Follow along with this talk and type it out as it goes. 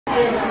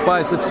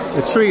Spice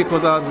the treat. It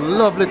was a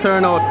lovely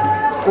turnout,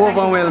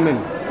 overwhelming.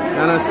 You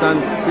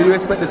understand? Did you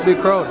expect this big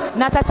crowd?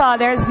 Not at all.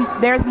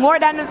 There's more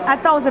than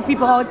 1,000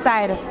 people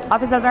outside.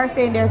 Officers are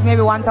saying there's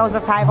maybe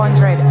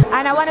 1,500.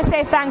 And I want to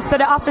say thanks to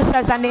the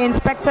officers and the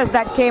inspectors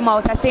that came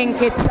out. I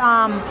think it's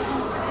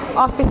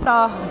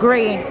Officer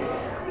Gray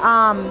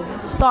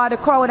saw the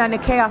crowd and the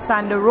chaos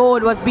and the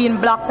road was being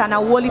blocked and a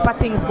whole heap of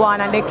things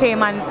going, and they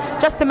came and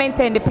just to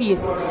maintain the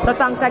peace. So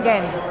thanks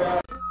again.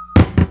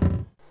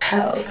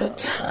 Pelpa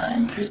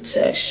time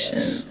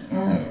protection.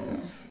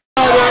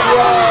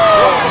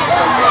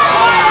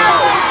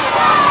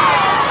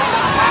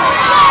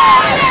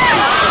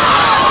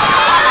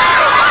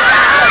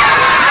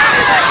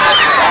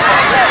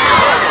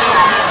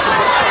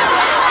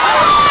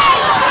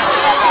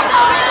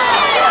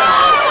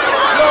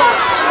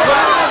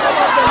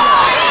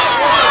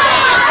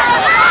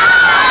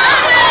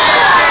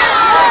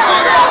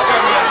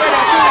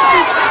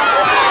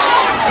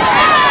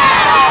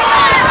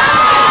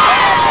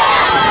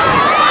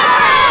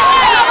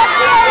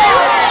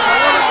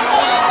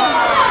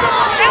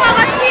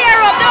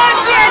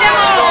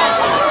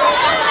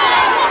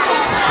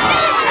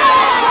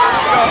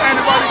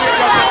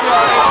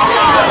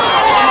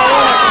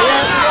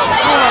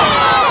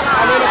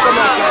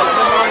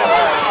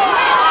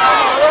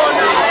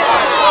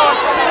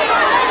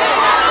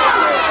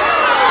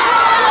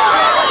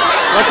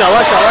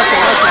 Watch out.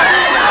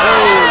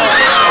 Oh.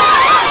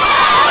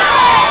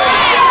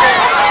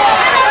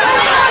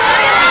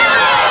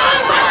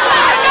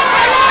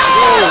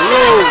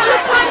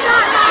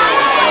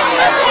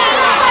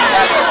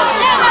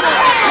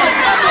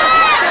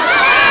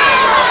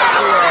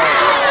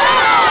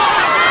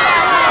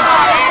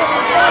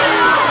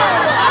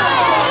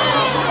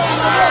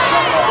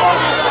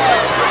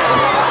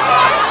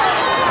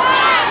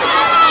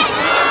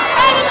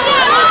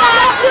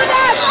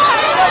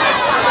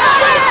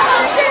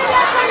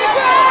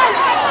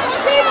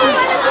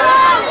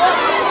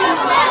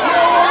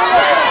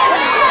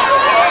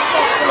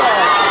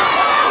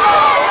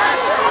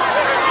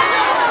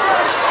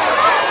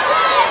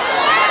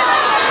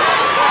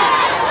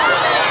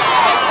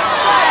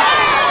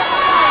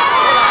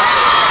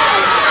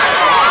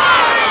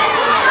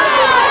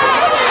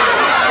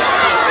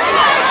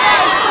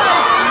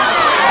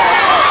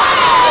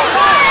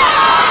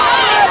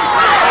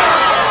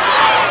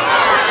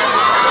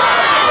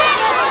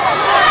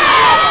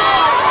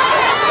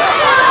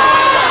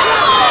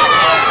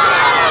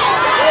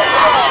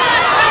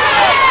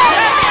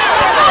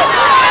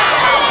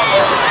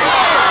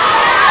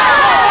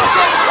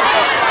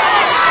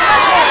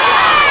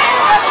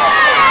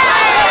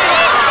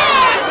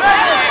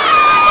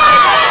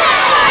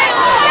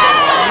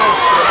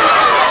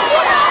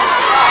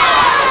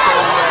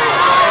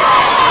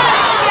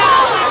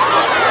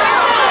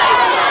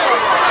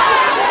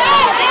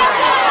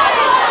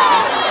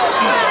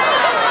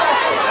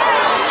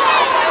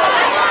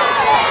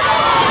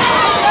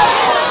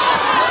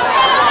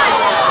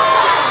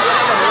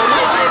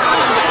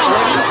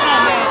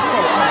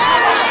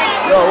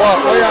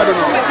 What are you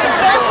doing?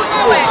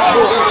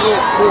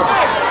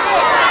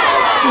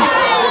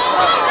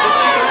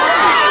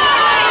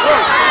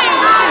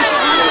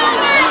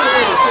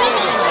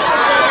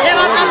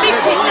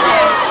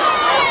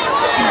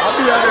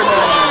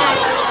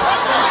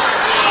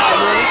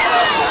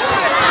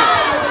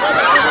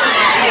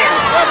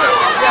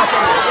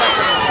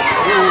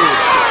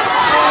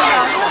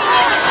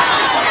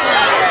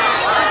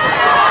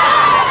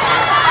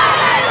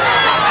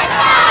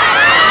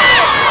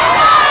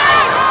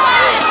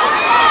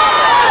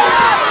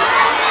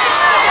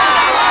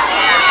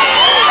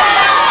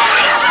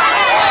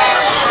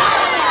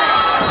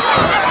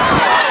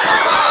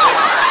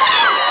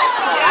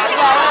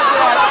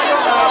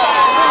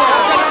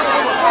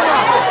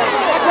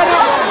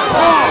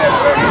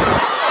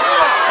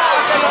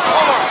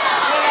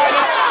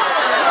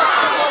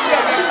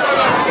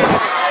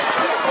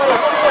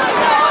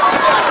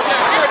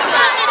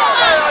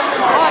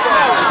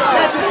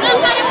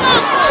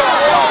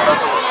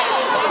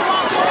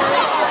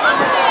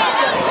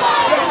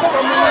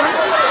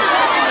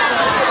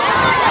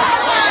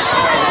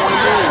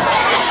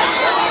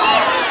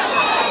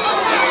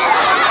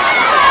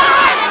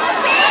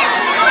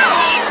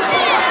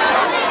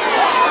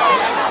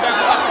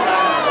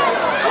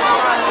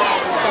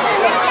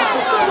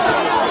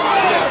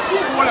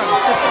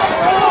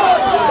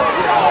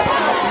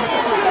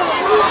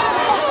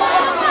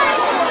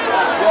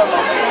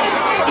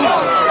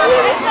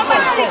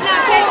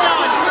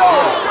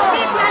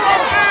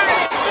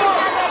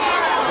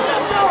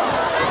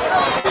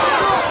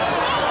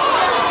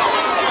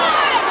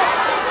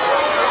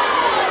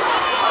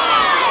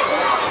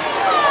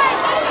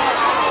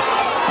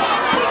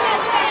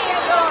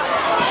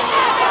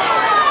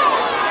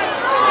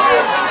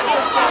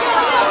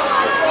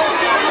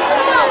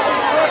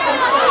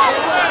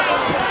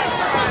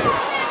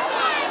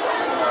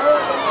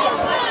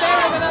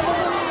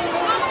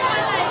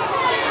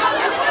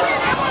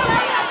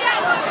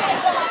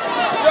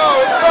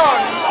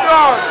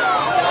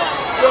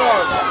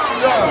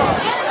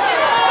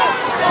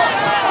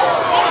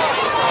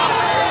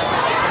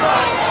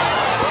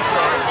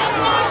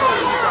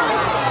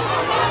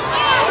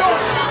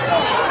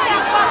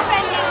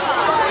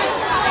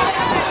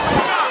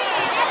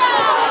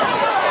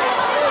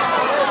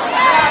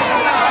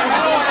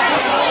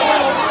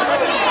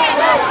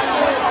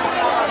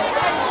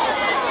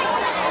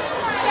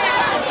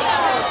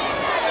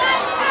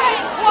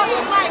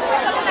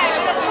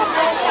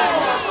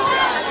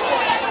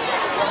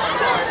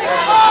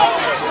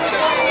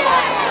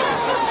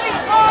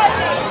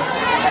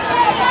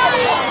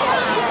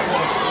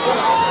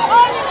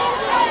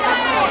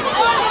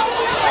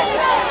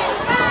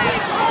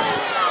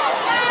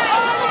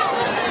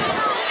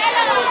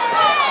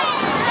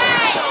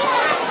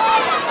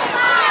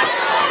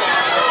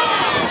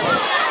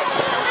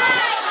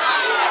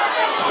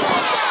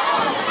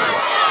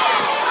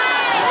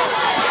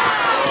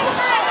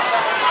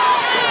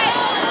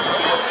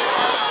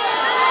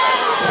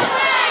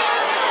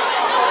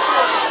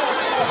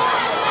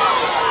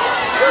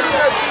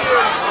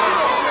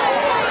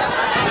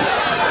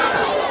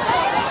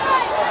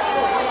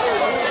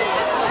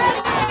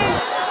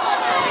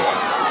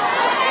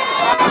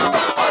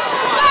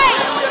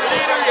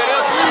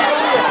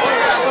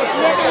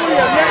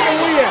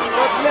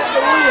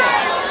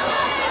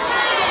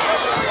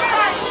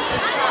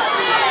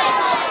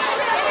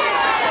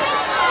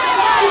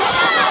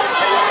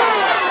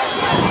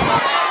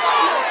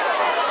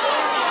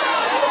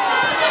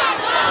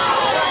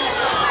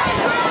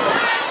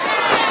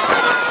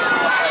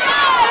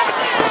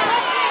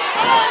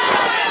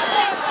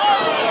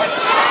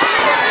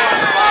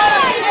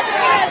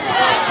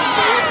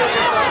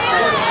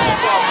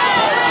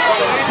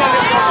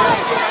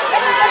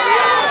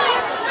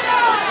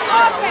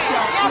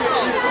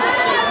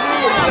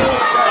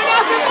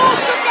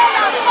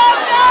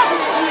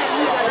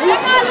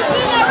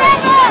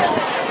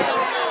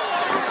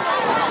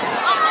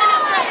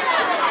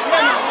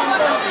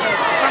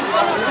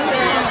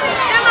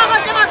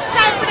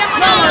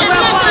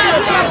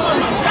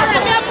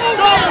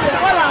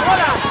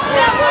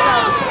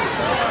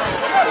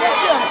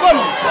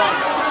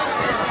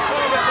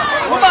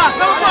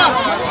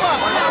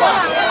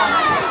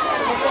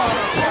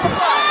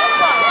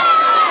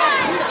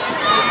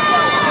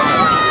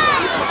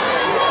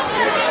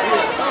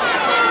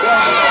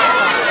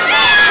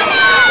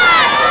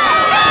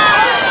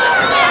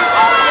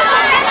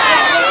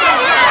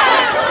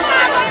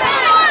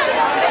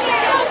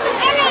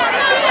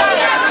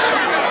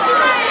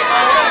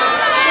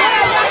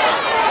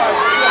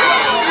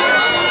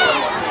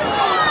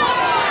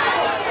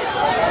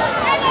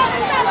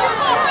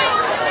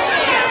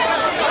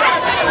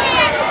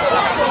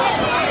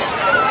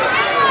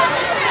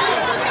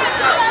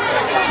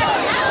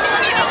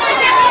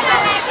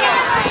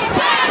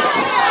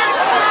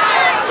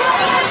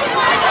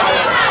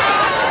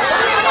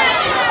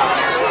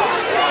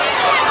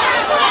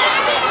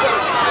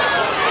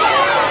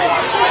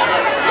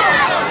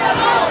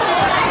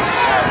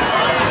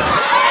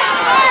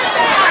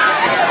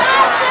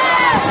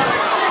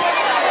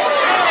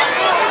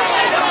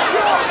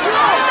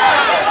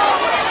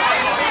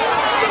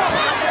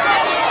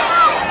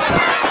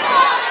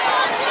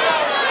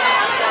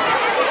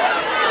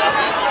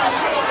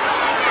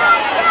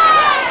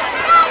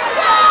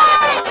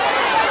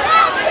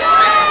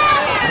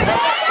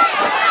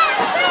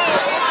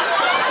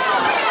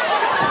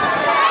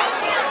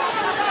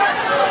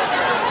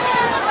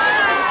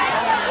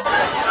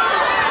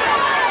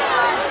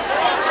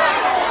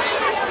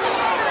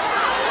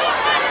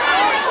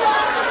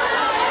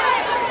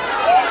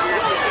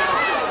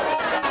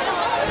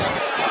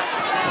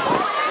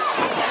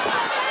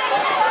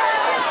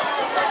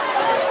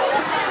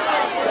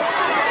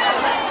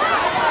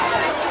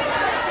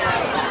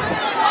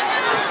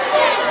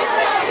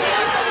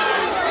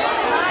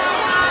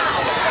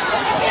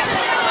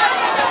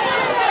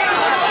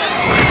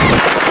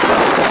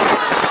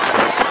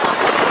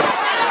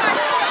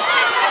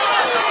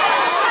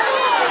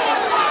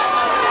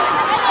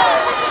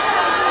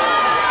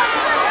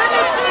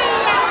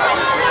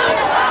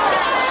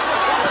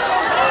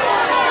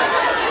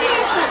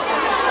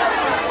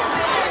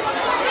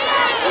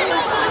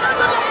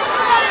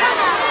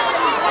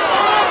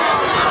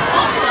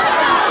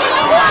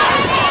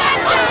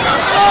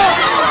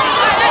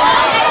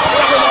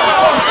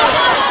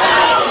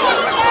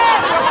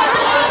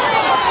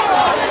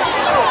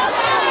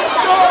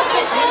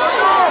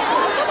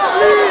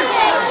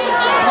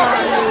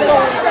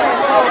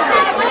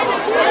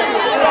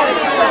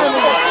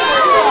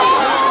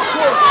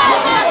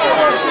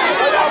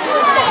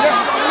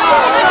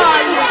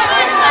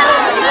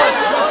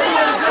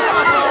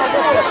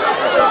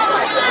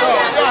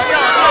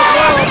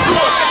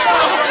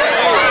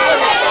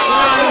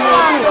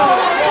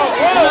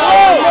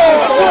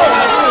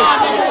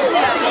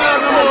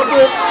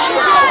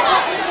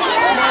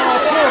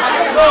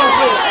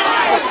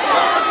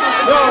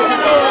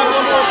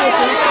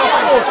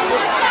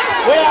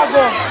 Where I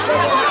go?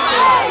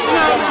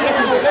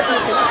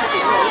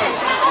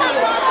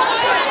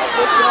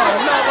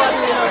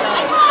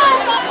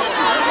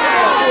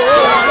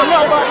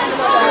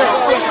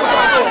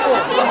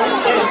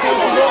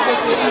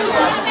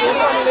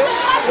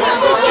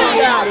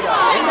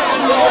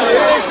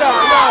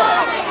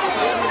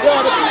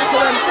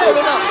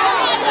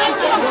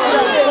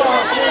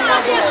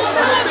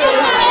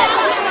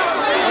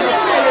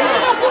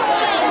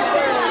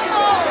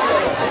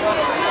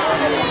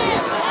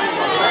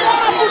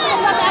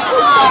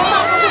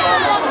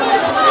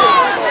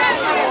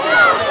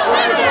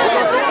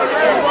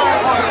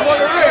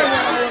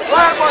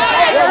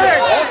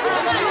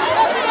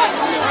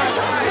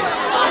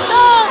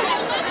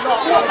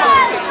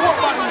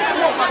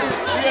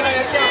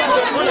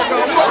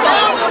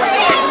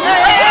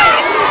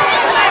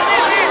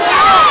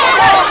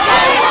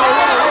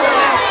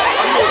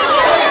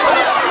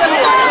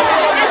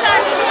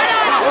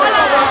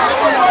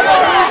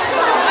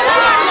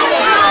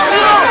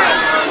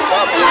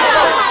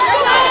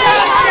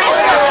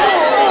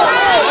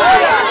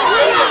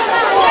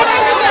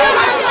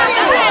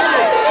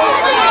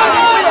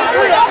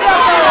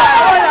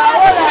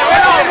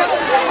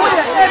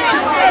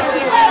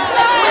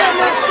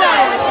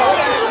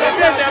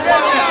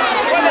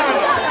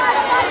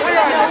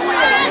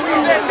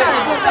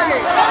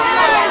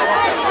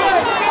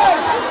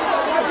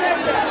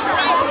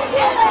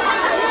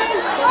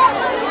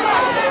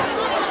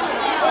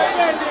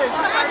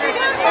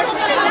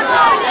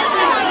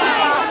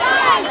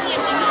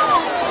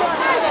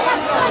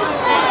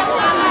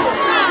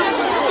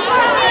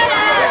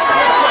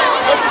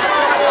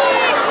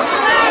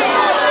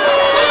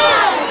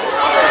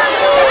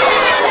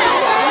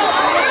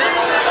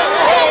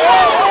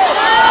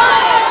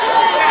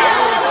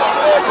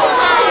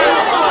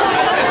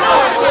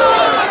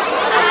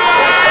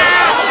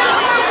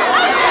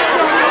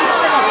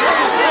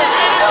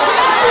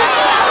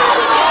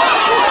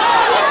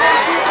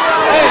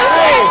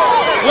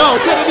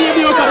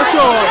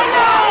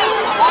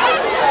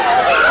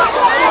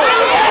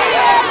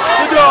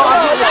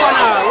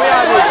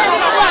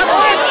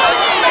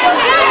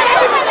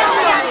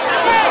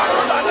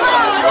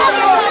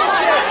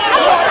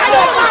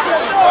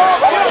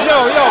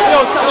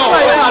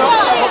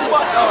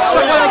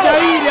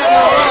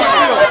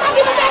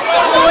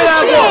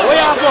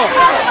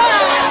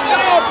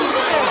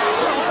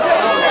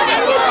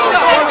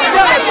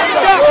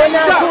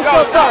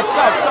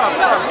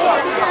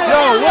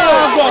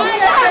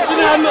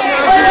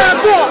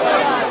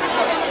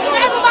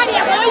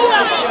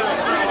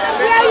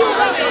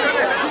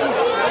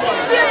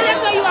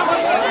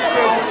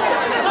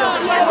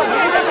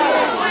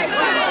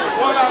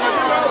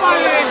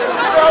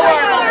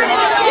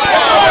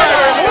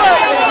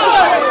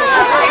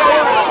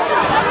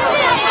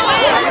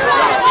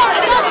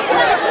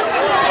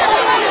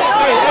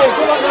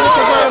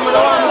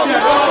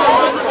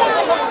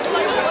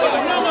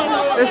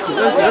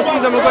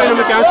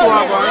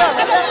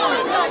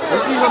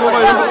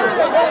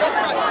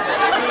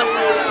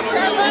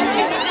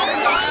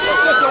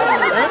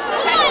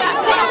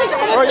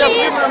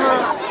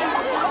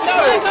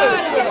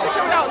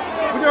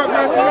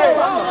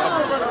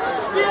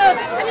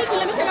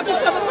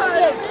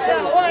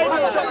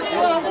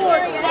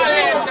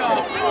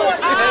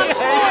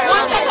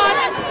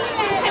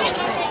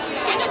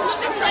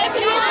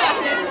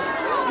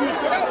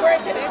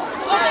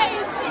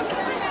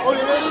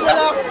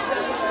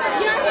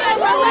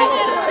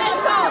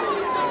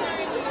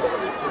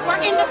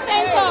 We're in the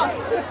center.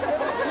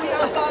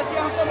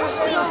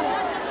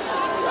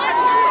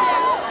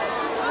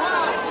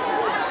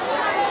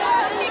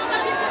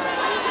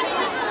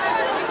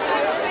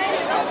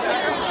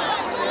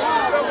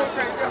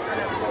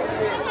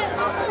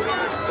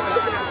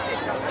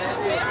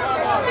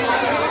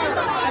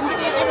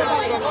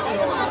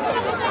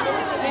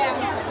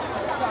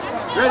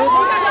 Ready?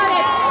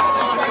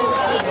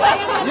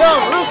 Yo,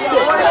 look it.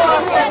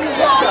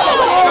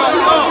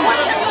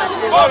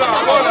 Hold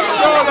on.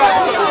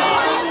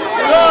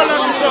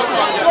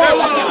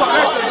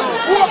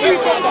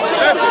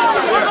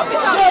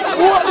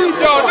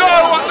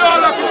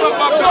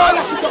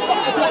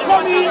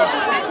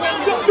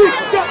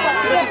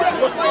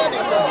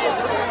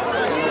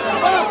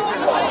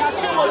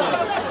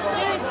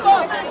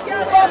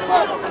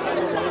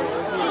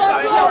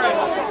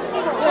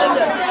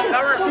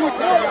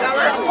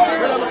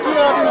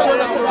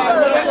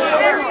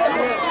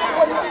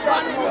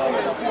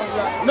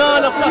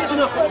 No, flashing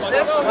up.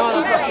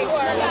 No, flashing up.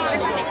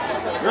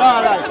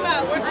 Right.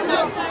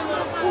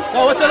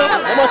 Now, what's up?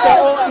 I must have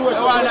all do it.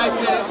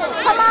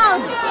 Come on.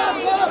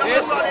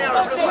 Yes, I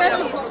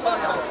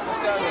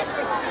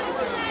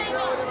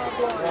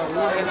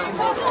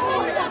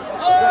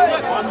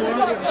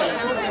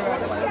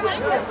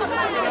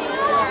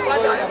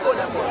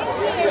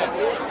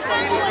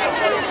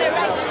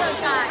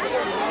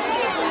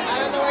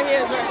don't know where he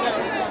is right now.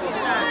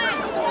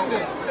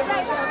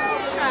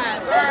 Try,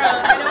 girl.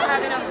 I don't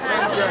have enough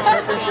time.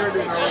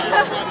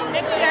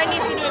 Next year I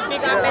need to do it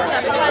bigger and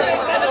better because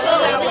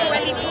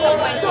when the people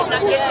went up,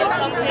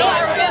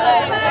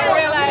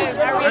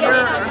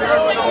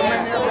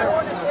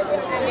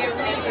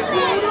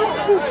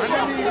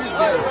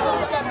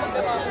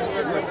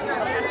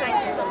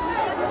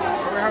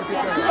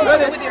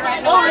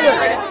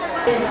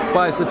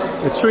 Spice,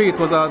 the treat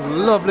was a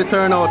lovely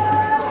turnout,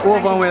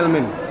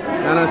 overwhelming.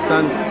 You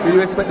understand? Did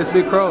you expect this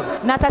big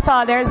crowd? Not at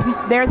all.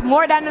 There's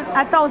more than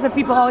 1,000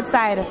 people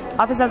outside.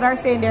 Officers are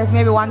saying there's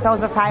maybe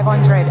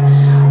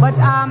 1,500. But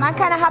I'm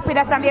kind of happy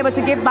that I'm able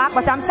to give back,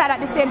 but I'm sad at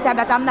the same time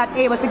that I'm not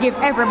able to give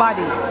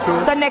everybody.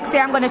 True. So next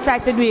year I'm going to try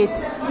to do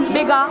it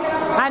bigger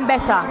and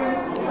better.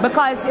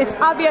 Because it's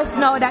obvious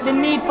now that the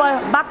need for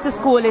back to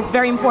school is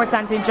very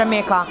important in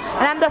Jamaica.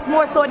 And I'm just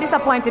more so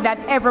disappointed that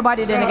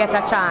everybody didn't get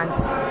a chance.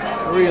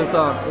 Real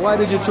talk. Why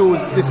did you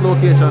choose this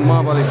location,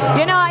 Marvelly?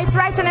 You know, it's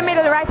right in the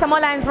middle, right on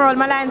Mullines Road.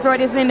 Mullines Road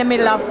is in the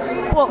middle of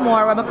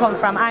Portmore, where we come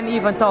from, and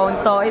Eventown.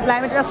 So it's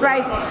like just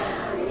right,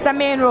 it's a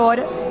main road,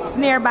 it's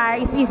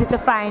nearby, it's easy to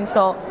find,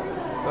 so.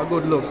 It's a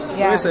good look. Yeah.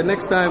 So you said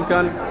next time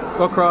can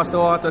go across the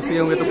water, see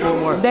you get to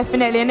Portmore.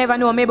 Definitely, you never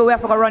know, maybe we have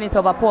to go run it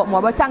over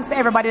Portmore. But thanks to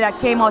everybody that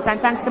came out, and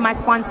thanks to my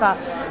sponsor.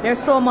 There's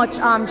so much,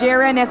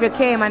 JRNF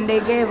came and they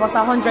gave us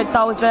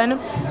 100,000.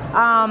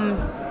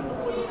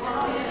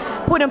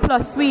 Pudding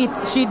Plus Sweet,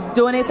 she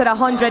donated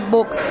 100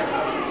 books.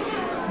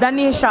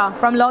 Danisha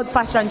from Loud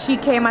Fashion, she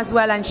came as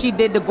well and she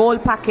did the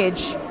gold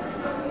package.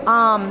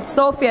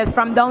 Sophia's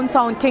from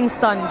downtown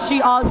Kingston,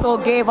 she also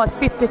gave us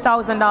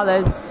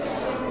 $50,000.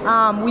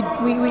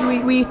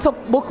 We took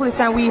book lists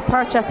and we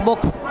purchased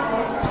books.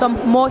 So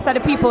most of the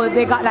people,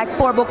 they got like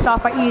 4 books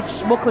off of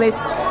each book list.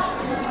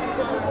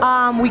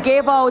 We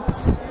gave out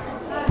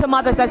to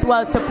mothers as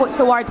well to put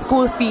towards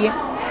school fee.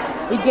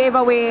 We gave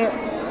away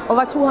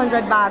over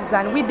 200 bags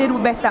and we did the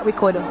best that we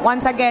could.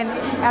 Once again,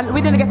 and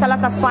we didn't get a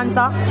lot of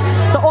sponsor.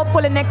 So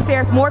hopefully next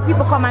year, if more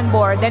people come on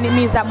board, then it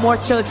means that more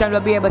children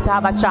will be able to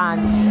have a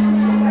chance.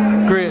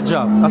 Great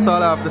job. That's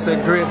all I have to say.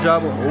 Great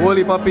job. A whole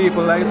heap of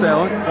people, like I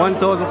said,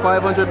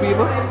 1,500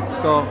 people.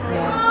 So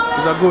yeah.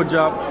 It's a good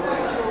job.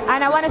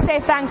 And I want to say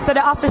thanks to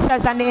the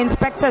officers and the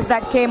inspectors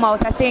that came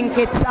out. I think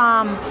it's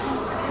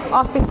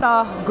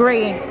Officer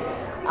Gray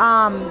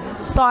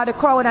saw the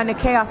crowd and the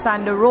chaos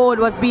and the road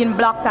was being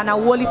blocked and a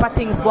whole heap of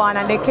things going,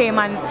 and they came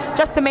and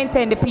just to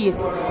maintain the peace.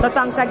 So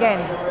thanks again.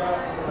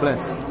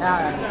 Bless.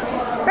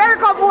 Perry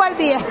come all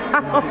day.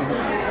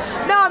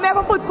 No, I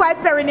never put Quiet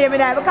Perry name in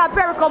there because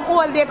Perry come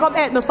all day, come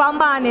help me from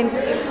morning.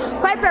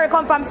 Quiet Perry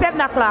come from 7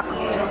 o'clock.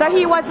 So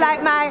he was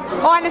like my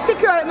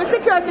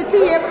security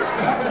team.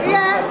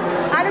 Yeah.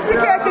 And the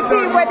security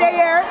team were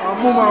there.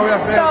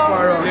 So,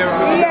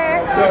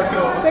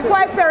 yeah. So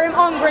Quiet Perry, I'm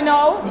hungry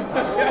now.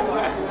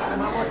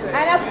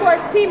 And of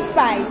course, Team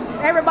Spice,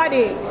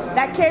 everybody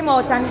that came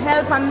out and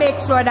helped and make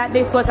sure that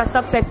this was a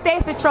success.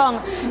 Stacey Chung,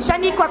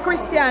 Shaniqua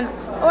Christian,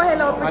 oh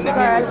hello pretty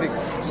girl.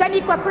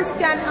 Shaniqua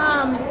Christian,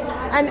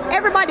 and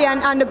everybody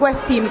on the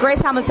GWEF team,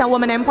 Grace Hamilton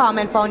Women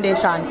Empowerment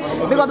Foundation.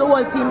 We got the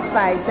whole Team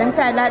Spice, them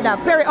tired like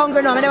that. Very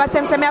hungry now, I never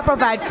tell them I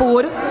provide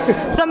food.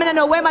 So I don't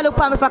know where I look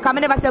for me for come,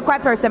 I never tell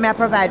quite person I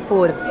provide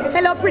food.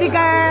 Hello pretty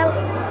girl,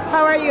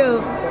 how are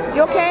you?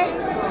 You okay?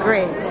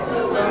 Great.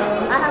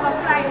 I have a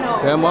flight now.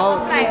 I'm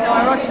out.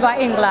 I rush to go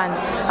to England.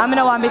 I'm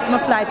going to miss my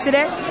flight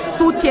today.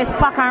 Suitcase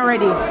packed and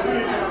ready.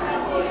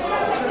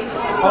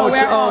 So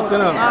out, you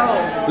know.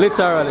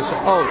 Literally,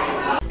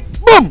 out.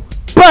 Boom!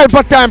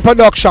 Pelpa Time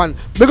Production.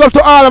 Big up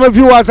to all of my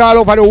viewers all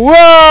over the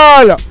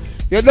world.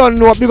 You don't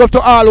know. Big up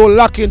to all who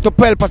lock into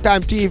Pelpa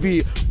Time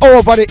TV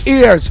over the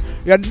years.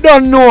 You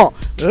don't know.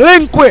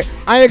 Link with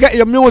and you get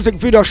your music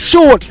video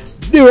shoot,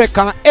 direct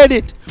and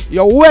edit.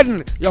 Your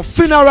wedding, your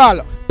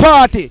funeral,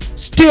 party,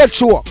 stage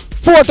show,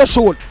 photo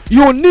shoot,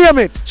 you name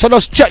it. So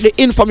just check the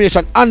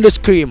information on the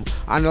screen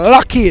and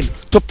lock in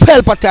to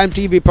Pelpa Time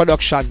TV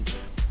Production.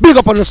 Big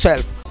up on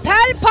yourself.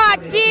 Pelpa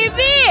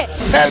TV!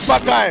 Pelpa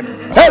Time!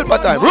 Pelpa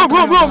Time!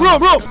 Room!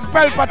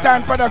 Pelpa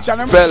Time Production.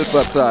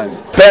 Pelpa Time.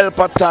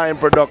 Pelpa Time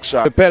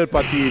Production.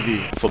 Pelpa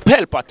TV. For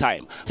Pelpa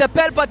Time. It's a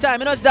Pelpa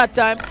Time, you know it's that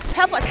time.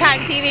 Pelpa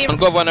Time TV. I'm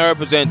governor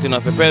representing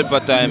of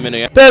Pelpa Time, you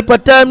know.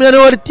 Pelpa Time, you know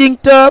what the thing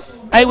tough?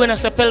 I when I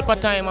say Pelpa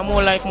Time, I'm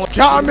more like more.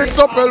 Can't mix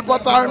up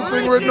Pelpa Time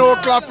thing with no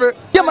coffee.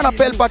 Yeah, man, a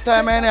Pelpa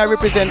Time, and I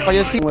represent for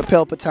you. See, with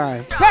Pelpa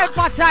Time.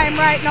 Pelpa Time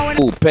right now.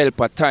 Oh,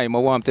 Pelpa Time, I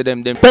want to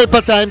them.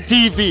 Pelpa Time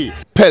TV.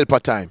 Pelpa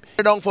Time.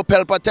 Down for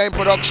Pelpa Time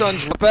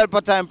Productions.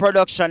 Pelpa Time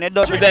Production. It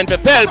does Present for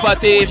Pelpa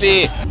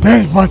TV.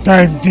 Pelpa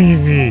Time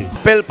TV.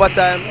 Pelpa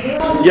Time.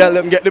 Yeah,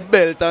 let them get the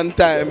belt on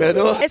time, you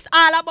know. It's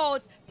all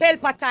about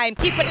Pelpa Time.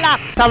 Keep it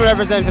locked. Come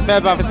represent for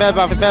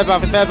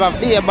Pelpa,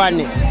 be a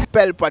badness.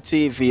 Pelpa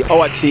TV,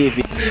 our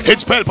TV.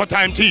 It's Pelpa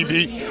Time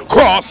TV.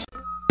 Cross.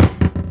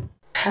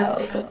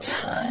 Pelpa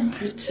Time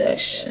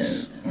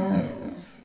Protection.